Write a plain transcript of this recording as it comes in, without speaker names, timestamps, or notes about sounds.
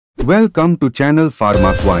Welcome to channel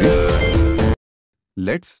Pharma Quiz.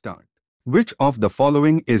 Let's start. Which of the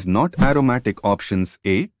following is not aromatic? Options: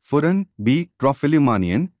 A. Furan, B.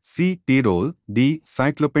 Trophylumanein, C. Tyrol, D.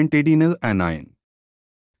 Cyclopentadienyl anion.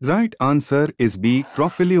 Right answer is B.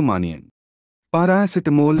 Trophylumanein.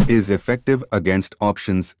 Paracetamol is effective against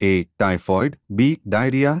options: A. Typhoid, B.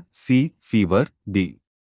 Diarrhea, C. Fever, D.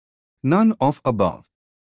 None of above.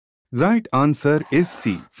 Right answer is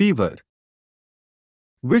C. Fever.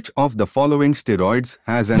 Which of the following steroids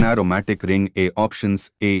has an aromatic ring? A.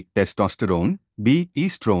 Options: A. Testosterone, B.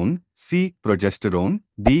 Estrone, C. Progesterone,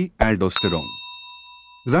 D. Aldosterone.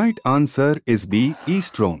 Right answer is B.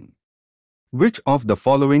 Estrone. Which of the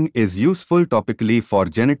following is useful topically for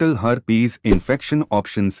genital herpes infection?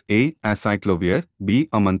 Options: A. Acyclovir, B.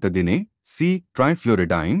 Amantadine, C.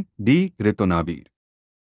 Trifluridine, D. Ritonavir.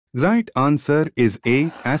 Right answer is A.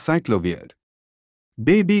 Acyclovir.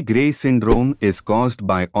 Baby Gray syndrome is caused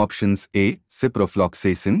by options: A.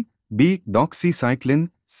 Ciprofloxacin, B. Doxycycline,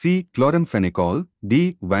 C. Chloramphenicol,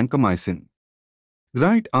 D. Vancomycin.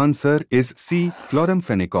 Right answer is C.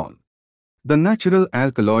 Chloramphenicol. The natural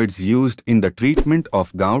alkaloids used in the treatment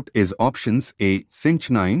of gout is options: A.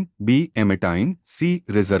 Cinchinine, B. Emetine, C.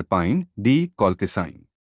 Rizarpine, D. Colchicine.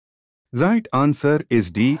 Right answer is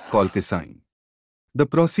D. Colchicine. The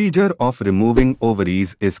procedure of removing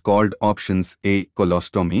ovaries is called options: A.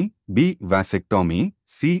 Colostomy, B. Vasectomy,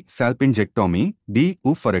 C. Salpingectomy, D.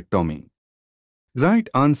 Oophorectomy. Right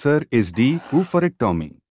answer is D. Oophorectomy.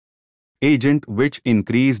 Agent which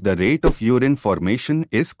increase the rate of urine formation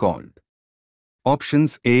is called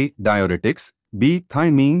options: A. Diuretics, B.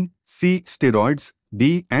 Thiamine, C. Steroids,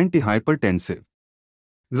 D. Antihypertensive.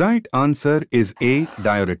 Right answer is A.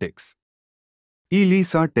 Diuretics.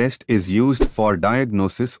 ELISA test is used for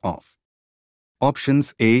diagnosis of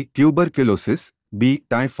options: A. Tuberculosis, B.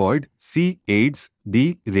 Typhoid, C. AIDS,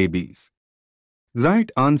 D. Rabies.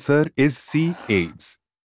 Right answer is C. AIDS.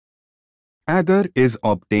 Agar is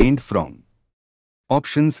obtained from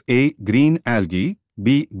options: A. Green algae,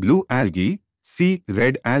 B. Blue algae, C.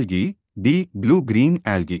 Red algae, D. Blue-green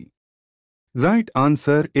algae. Right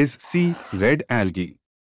answer is C. Red algae.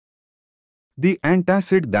 The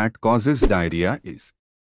antacid that causes diarrhea is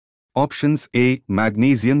options: A.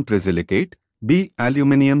 Magnesium trisilicate, B.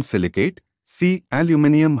 Aluminium silicate, C.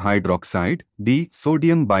 Aluminium hydroxide, D.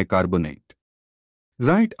 Sodium bicarbonate.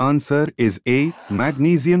 Right answer is A.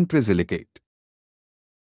 Magnesium trisilicate.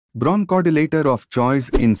 Bronchodilator of choice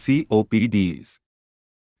in COPD is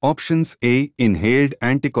options: A. Inhaled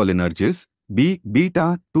anticholinergics, B.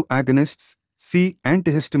 Beta-2 agonists, C.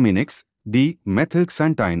 Antihistaminics, D.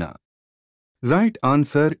 Methylxanthine. Right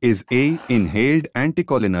answer is A. Inhaled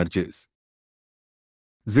anticholinergics.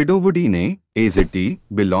 Zidovudine, AZT,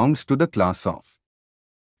 belongs to the class of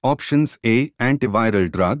options: A.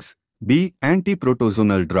 Antiviral drugs, B.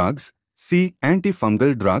 Antiprotozoal drugs, C.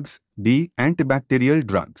 Antifungal drugs, D. Antibacterial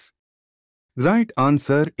drugs. Right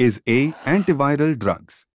answer is A. Antiviral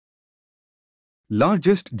drugs.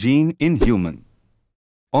 Largest gene in human.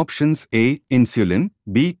 Options: A. Insulin,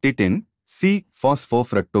 B. Titin, C.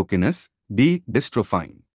 Phosphofructokinase, D.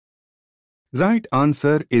 Dystrophin. Right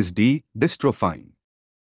answer is D. Dystrophin.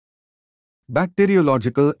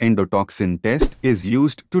 Bacteriological endotoxin test is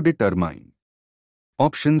used to determine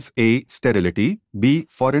options: A. Sterility, B.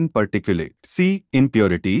 Foreign particulate, C.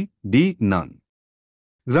 Impurity, D. None.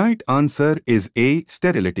 Right answer is A.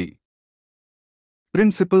 Sterility.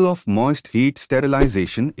 Principle of moist heat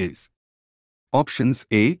sterilization is options: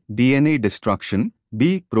 A. DNA destruction,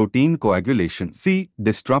 B. Protein coagulation, C.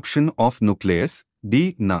 Disruption of nucleus,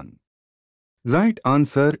 D. None. Right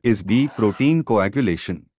answer is B. Protein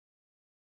coagulation.